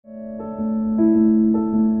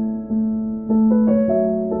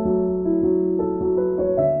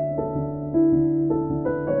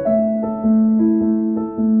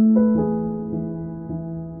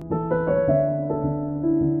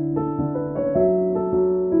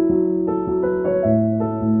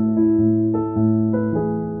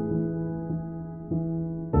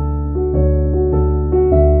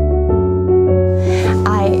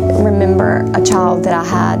child that I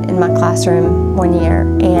had in my classroom one year,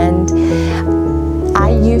 and I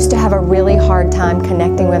used to have a really hard time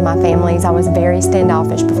connecting with my families. I was very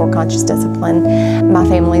standoffish before conscious discipline. My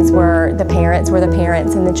families were the parents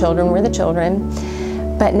and the children were the children.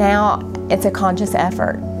 But now it's a conscious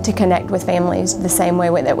effort to connect with families the same way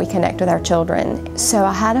that we connect with our children. So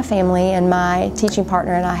I had a family, and my teaching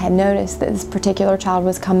partner and I had noticed that this particular child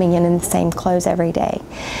was coming in the same clothes every day,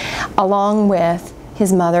 along with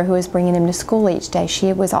his mother, who was bringing him to school each day.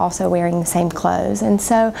 She was also wearing the same clothes. And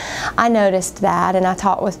so I noticed that, and I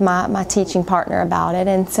talked with my teaching partner about it.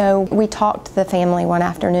 And so we talked to the family one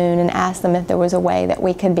afternoon and asked them if there was a way that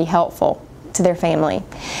we could be helpful to their family.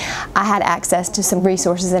 I had access to some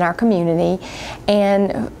resources in our community,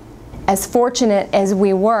 and as fortunate as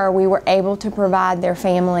we were able to provide their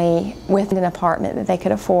family with an apartment that they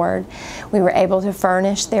could afford. We were able to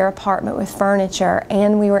furnish their apartment with furniture,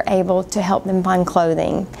 and we were able to help them find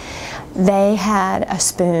clothing. They had a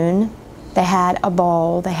spoon, they had a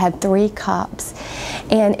bowl, they had 3 cups.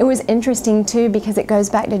 And it was interesting too, because it goes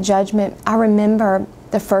back to judgment. I remember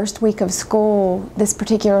the first week of school, this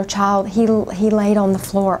particular child, he laid on the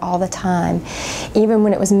floor all the time. Even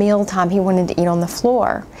when it was mealtime, he wanted to eat on the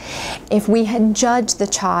floor. If we had judged the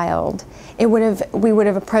child, we would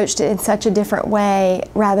have approached it in such a different way,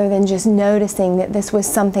 rather than just noticing that this was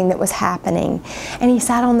something that was happening. And he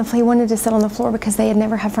sat on the floor. He wanted to sit on the floor because they had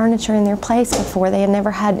never had furniture in their place before. They had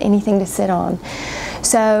never had anything to sit on.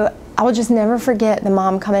 So I will just never forget the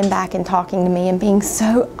mom coming back and talking to me and being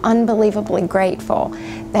so unbelievably grateful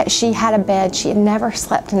that she had a bed. She had never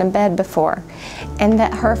slept in a bed before, and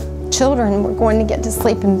that her children were going to get to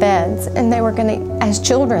sleep in beds, and they were going to, as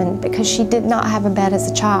children, because she did not have a bed as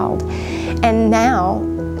a child. And now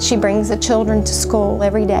she brings the children to school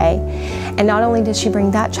every day, and not only does she bring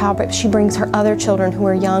that child, but she brings her other children who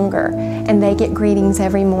are younger, and they get greetings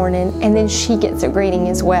every morning, and then she gets a greeting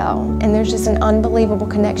as well. And there's just an unbelievable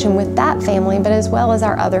connection with that family, but as well as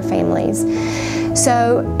our other families.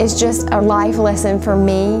 So it's just a life lesson for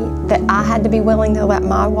me that I had to be willing to let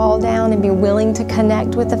my wall down and be willing to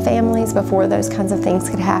connect with the families before those kinds of things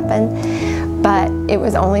could happen. But it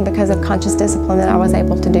was only because of conscious discipline that I was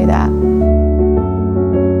able to do that.